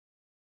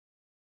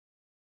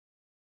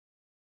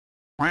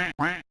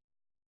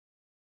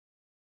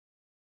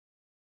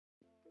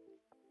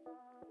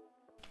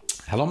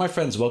Hello my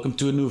friends, welcome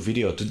to a new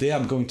video. Today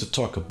I'm going to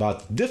talk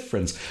about the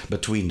difference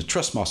between the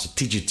Thrustmaster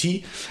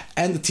TGT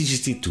and the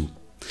TGT-2.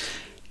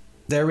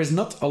 There is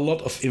not a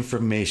lot of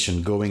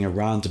information going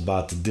around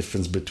about the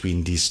difference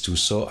between these two,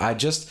 so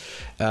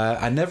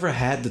I never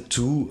had the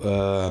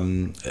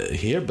two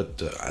here,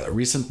 but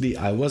recently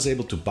I was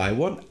able to buy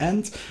one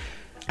and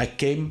I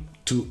came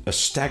to a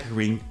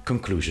staggering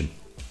conclusion.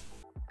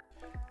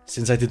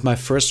 Since I did my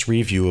first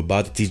review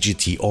about the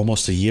TGT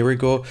almost a year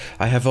ago,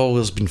 I have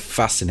always been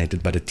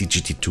fascinated by the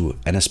TGT-2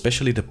 and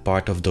especially the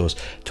part of those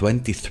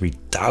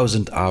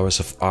 23,000 hours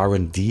of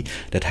R&D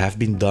that have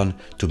been done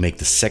to make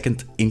the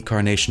second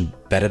incarnation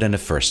better than the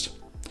first.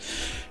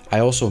 I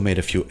also made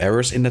a few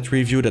errors in that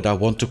review that I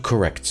want to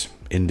correct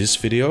in this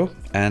video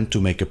and to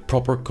make a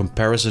proper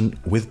comparison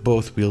with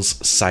both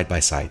wheels side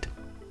by side.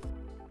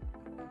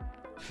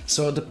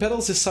 So the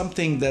pedals is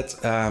something that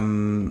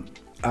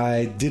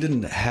I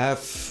didn't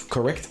have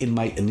correct in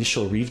my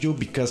initial review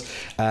because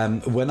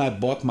when I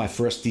bought my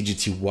first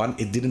TGT-1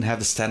 it didn't have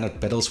the standard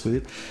pedals with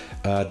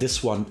it.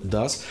 This one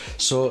does.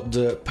 So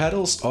the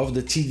pedals of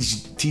the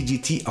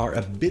TGT are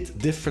a bit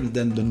different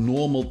than the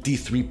normal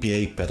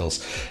T3PA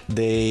pedals.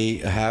 They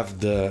have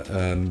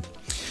the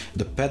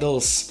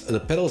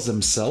pedals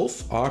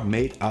themselves are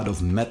made out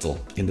of metal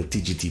in the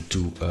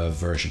TGT-2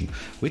 version,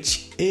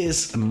 which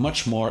is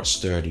much more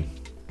sturdy.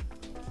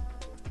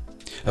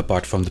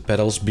 Apart from the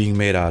pedals being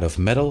made out of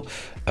metal,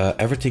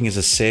 everything is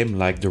the same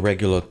like the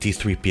regular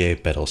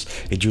T3PA pedals.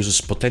 It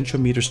uses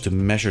potentiometers to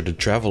measure the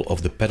travel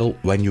of the pedal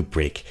when you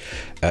brake.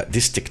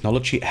 This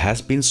technology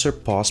has been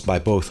surpassed by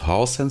both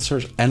Hall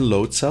sensors and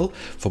load cell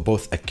for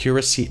both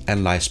accuracy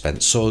and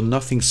lifespan, so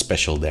nothing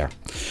special there.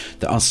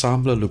 The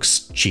ensemble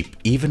looks cheap,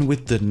 even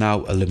with the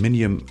now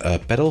aluminium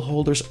pedal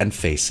holders and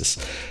faces.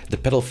 The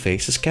pedal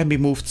faces can be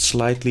moved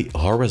slightly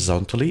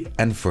horizontally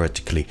and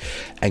vertically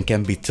and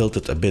can be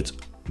tilted a bit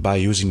by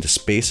using the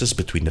spaces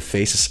between the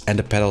faces and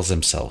the pedals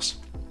themselves.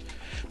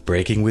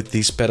 Braking with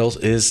these pedals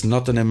is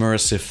not an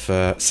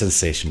immersive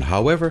sensation.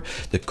 However,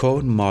 the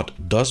cone mod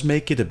does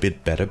make it a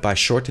bit better by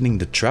shortening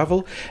the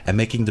travel and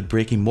making the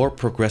braking more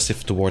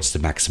progressive towards the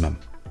maximum.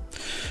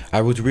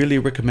 I would really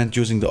recommend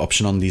using the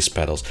option on these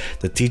pedals.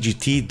 The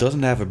TGT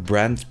doesn't have a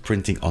brand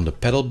printing on the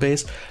pedal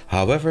base,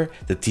 however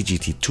the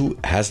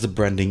TGT-2 has the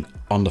branding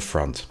on the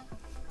front.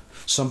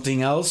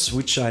 Something else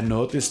which I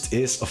noticed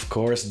is, of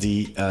course,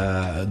 the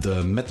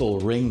metal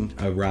ring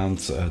around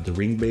the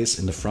ring base,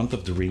 in the front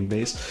of the ring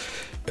base.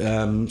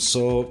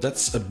 So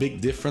that's a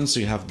big difference. So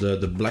you have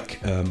the black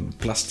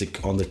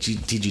plastic on the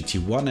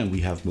TGT-1 and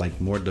we have like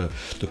more the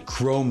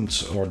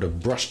chromed or the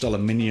brushed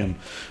aluminium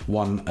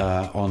one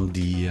on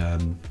the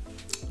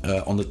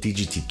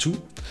TGT-2.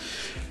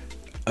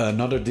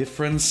 Another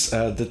difference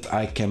that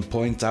I can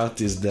point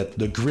out is that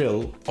the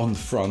grille on the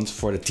front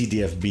for the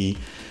TDFB,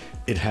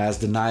 it has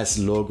the nice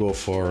logo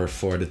for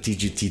the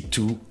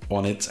TGT-2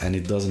 on it, and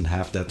it doesn't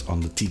have that on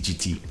the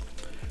TGT.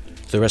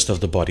 The rest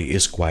of the body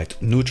is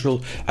quite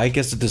neutral. I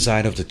guess the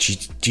design of the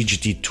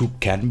TGT-2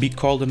 can be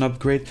called an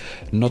upgrade.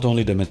 Not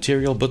only the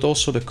material, but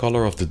also the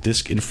color of the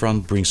disc in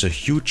front brings a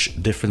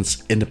huge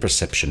difference in the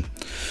perception.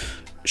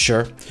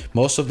 Sure,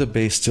 most of the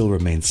base still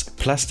remains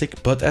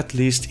plastic, but at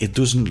least it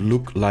doesn't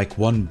look like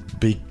one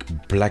big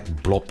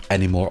black blob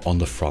anymore on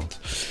the front.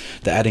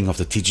 The adding of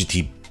the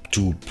TGT-2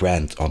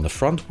 brand on the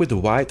front with the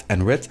white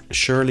and red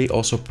surely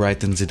also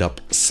brightens it up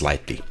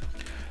slightly.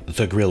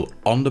 The grille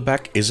on the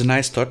back is a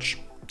nice touch.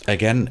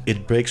 Again,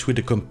 it breaks with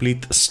the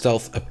complete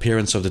stealth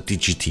appearance of the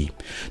TGT.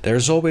 There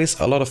is always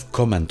a lot of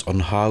comment on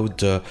how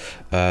the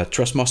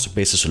Thrustmaster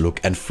bases look,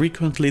 and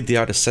frequently they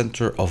are the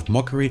center of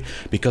mockery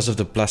because of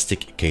the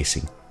plastic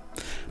casing.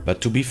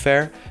 But to be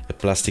fair, the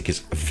plastic is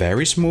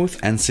very smooth,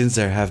 and since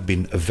there have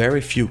been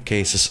very few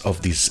cases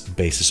of these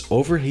bases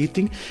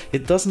overheating,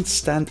 it doesn't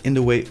stand in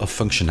the way of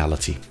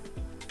functionality.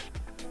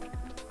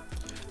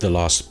 The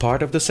last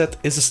part of the set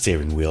is the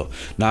steering wheel.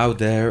 Now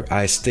there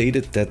I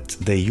stated that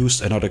they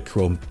used another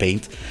chrome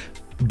paint,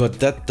 but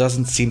that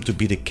doesn't seem to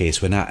be the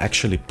case when I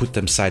actually put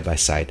them side by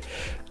side.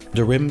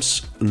 The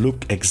rims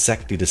look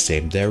exactly the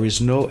same. There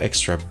is no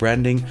extra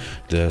branding,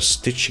 the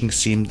stitching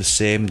seemed the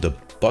same, the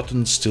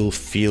buttons still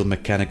feel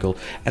mechanical,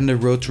 and the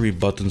rotary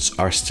buttons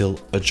are still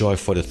a joy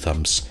for the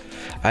thumbs.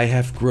 I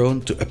have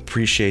grown to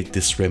appreciate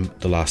this rim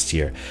the last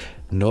year.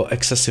 No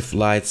excessive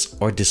lights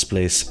or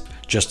displays,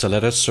 just a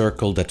leather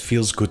circle that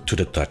feels good to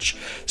the touch,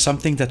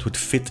 something that would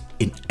fit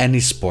in any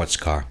sports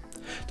car.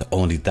 The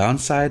only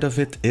downside of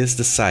it is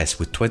the size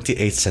with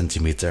 28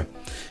 cm.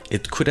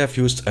 It could have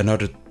used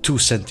another 2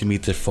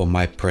 cm for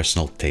my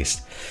personal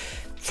taste.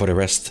 For the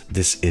rest,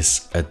 this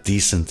is a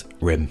decent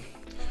rim.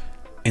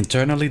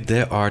 Internally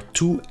there are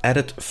 2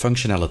 added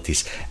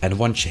functionalities and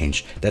 1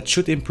 change that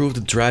should improve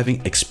the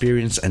driving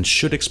experience and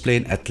should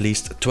explain at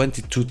least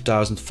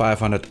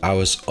 22,500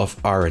 hours of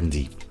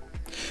R&D.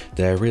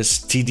 There is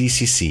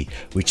T-DCC,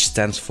 which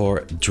stands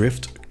for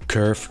Drift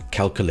Curve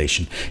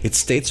Calculation. It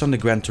states on the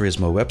Gran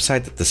Turismo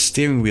website that the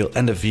steering wheel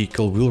and the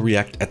vehicle will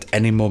react at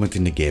any moment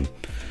in the game.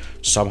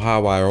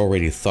 Somehow I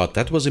already thought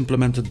that was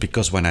implemented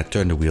because when I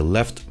turn the wheel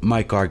left,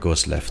 my car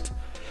goes left.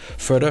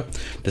 Further,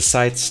 the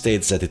site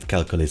states that it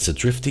calculates the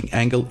drifting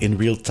angle in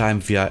real time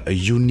via a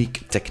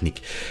unique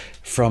technique.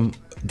 From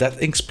that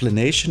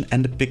explanation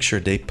and the picture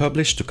they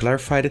published to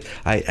clarify it,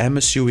 I am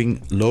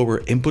assuming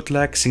lower input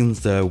lag since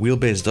the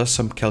Wheelbase does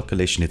some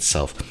calculation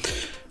itself.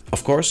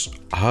 Of course,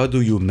 how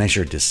do you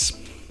measure this?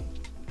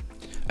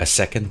 A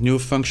second new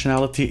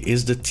functionality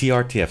is the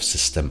T-RTF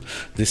system.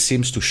 This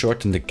seems to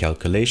shorten the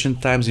calculation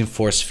times in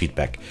force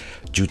feedback.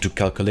 Due to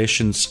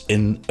calculations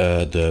in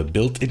the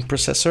built-in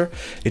processor,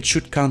 it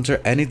should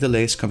counter any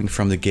delays coming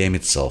from the game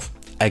itself.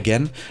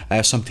 Again, I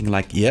have something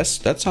like, yes,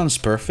 that sounds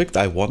perfect,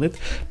 I want it,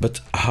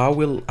 but how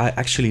will I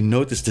actually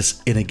notice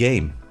this in a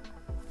game?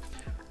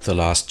 The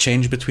last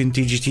change between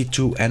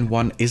TGT2 and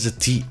 1 is the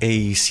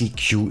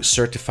T-AEC-Q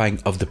certifying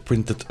of the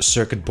printed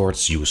circuit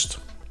boards used.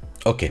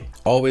 Okay,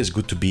 always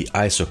good to be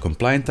ISO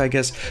compliant, I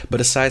guess, but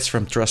aside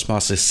from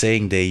Thrustmaster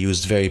saying they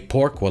used very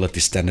poor quality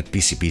standard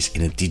PCBs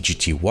in a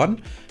TGT1,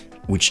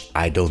 which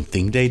I don't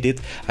think they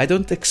did, I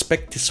don't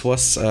expect this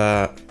was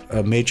a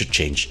major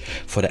change.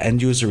 For the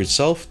end user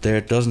itself,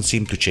 there doesn't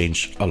seem to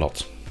change a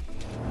lot.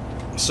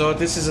 So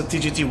this is a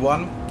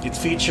TGT1, it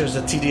features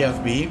a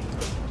TDFB.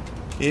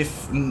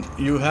 If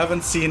you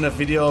haven't seen a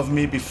video of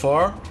me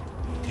before,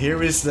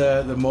 here is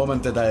the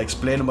moment that I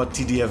explain what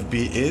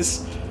TDFB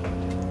is.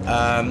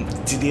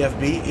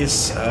 TDFB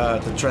is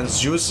the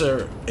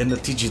transducer in the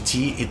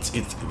TGT.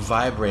 It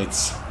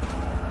vibrates.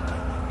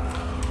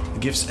 It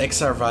gives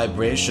extra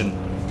vibration,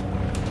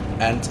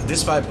 and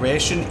this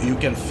vibration you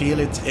can feel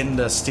it in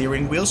the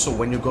steering wheel. So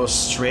when you go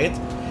straight,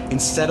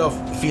 instead of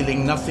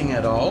feeling nothing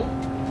at all,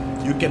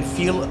 you can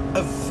feel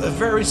a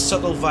very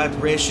subtle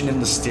vibration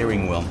in the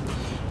steering wheel.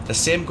 The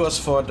same goes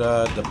for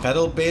the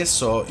pedal base.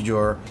 So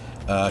your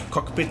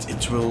cockpit,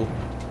 it will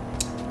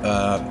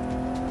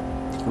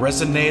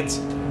resonate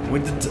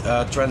with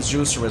the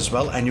transducer as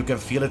well, and you can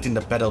feel it in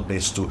the pedal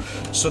base too.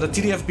 So the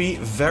TDFB,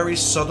 very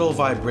subtle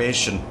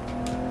vibration.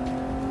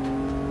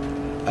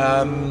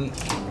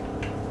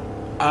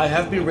 I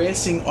have been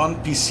racing on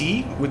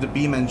PC with the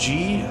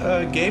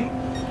BeamNG game,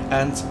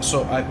 and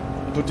so I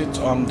put it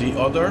on the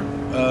other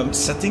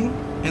setting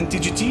in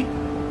TGT,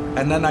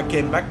 and then I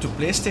came back to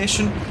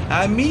PlayStation.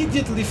 I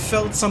immediately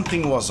felt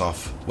something was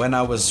off when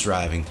I was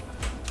driving.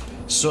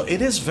 So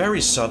it is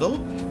very subtle,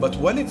 but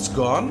when it's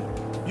gone,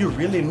 you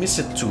really miss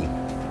it too.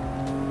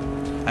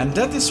 And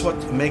that is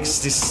what makes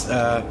this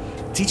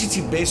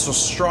TGT base so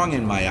strong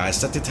in my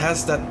eyes, that it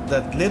has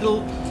that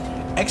little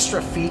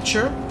extra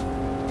feature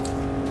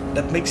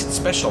that makes it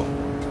special.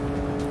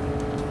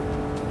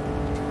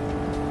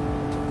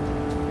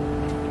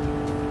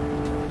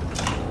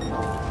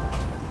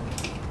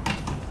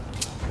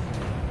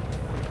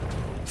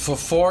 For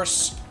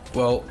force,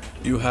 well,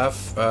 you have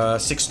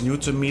 6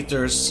 Newton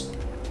meters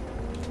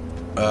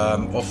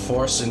of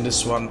force in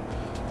this one.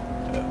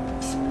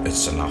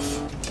 It's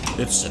enough.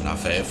 It's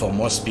enough. For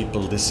most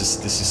people, this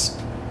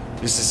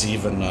is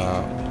even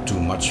too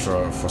much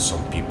for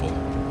some people.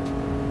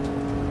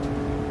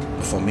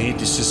 For me,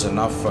 this is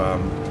enough.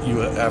 You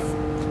have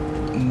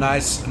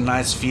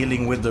nice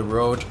feeling with the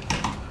road.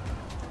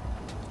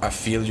 I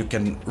feel you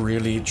can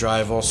really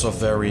drive also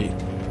very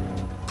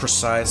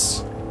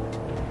precise.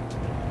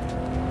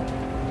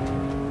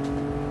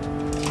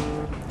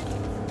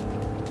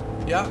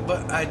 Yeah,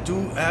 but I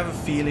do have a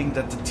feeling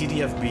that the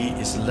TDFB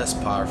is less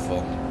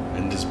powerful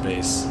in this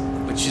base,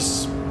 which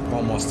is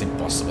almost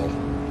impossible.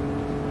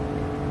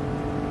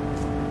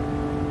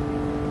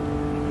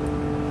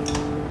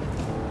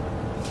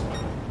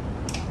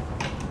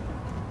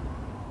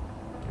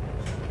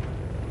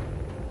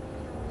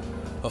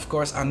 Of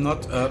course, I'm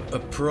not a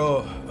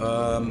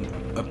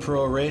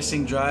pro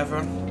racing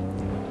driver.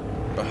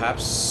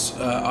 Perhaps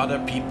other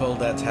people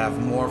that have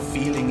more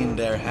feeling in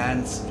their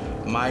hands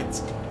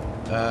might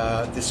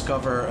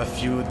discover a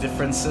few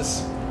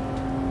differences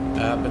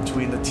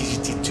between the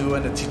TGT2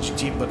 and the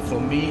TGT, but for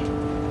me,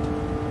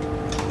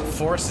 the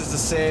force is the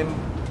same.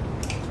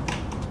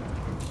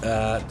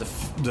 The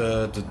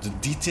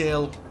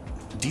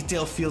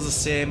detail feels the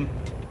same.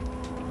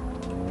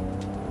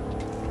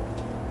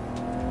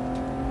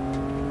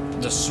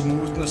 The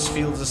smoothness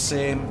feels the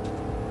same.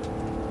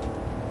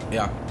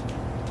 Yeah,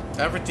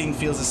 everything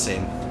feels the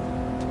same.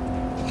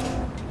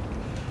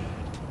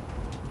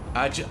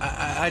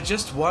 I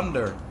just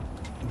wonder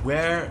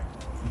where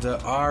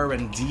the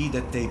R&D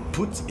that they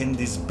put in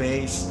this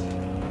base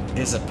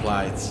is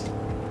applied.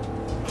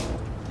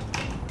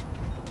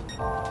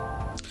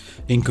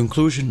 In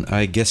conclusion,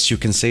 I guess you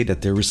can say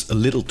that there is a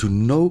little to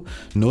no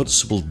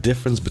noticeable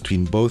difference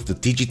between both the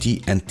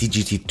TGT and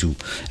TGT2,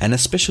 and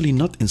especially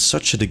not in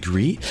such a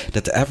degree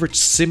that the average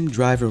sim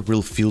driver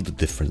will feel the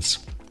difference.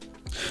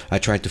 I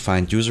tried to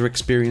find user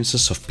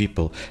experiences of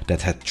people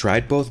that had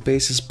tried both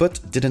bases but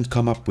didn't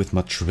come up with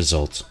much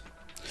result.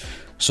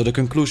 So the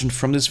conclusion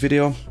from this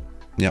video?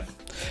 Yeah,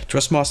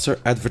 Thrustmaster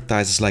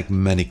advertises like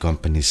many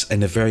companies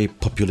in a very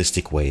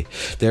populistic way,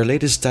 their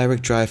latest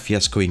direct drive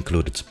fiasco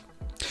included.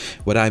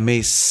 What I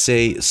may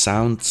say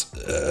sounds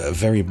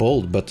very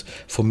bold, but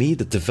for me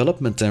the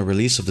development and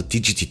release of the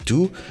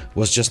TGT2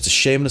 was just a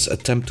shameless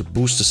attempt to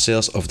boost the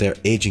sales of their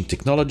aging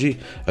technology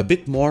a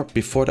bit more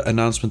before the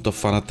announcement of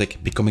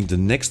Fanatec becoming the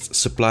next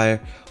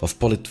supplier of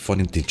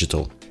polyphony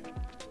digital.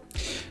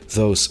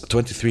 Those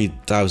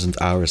 23,000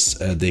 hours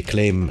they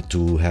claim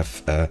to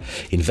have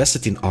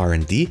invested in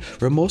R&D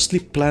were mostly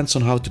plans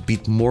on how to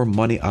beat more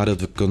money out of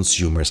the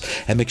consumers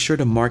and make sure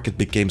the market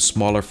became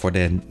smaller for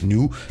their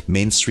new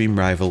mainstream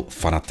rival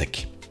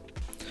Fanatec.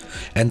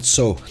 And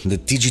so the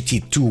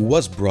TGT2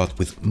 was brought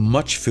with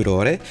much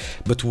furore,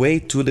 but way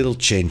too little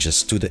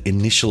changes to the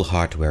initial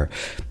hardware.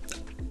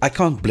 I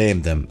can't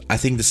blame them. I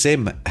think the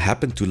same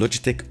happened to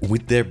Logitech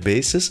with their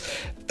bases,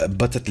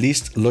 but at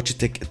least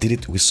Logitech did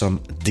it with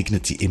some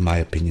dignity in my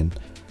opinion.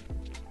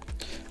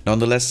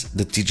 Nonetheless,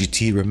 the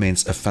TGT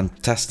remains a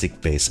fantastic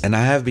base and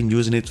I have been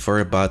using it for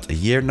about a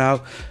year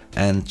now,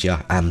 and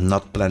yeah, I'm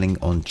not planning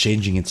on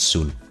changing it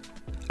soon.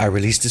 I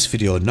released this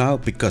video now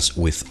because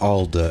with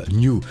all the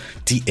new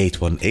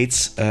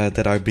T818s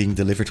that are being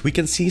delivered, we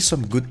can see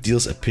some good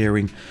deals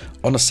appearing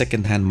on a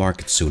second-hand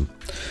market soon.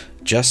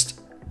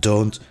 Just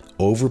don't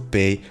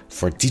overpay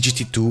for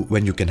TGT2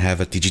 when you can have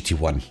a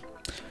TGT1.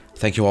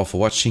 Thank you all for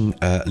watching.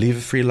 Leave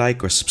a free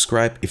like or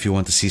subscribe if you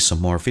want to see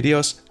some more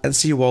videos, and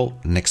see you all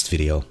next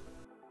video.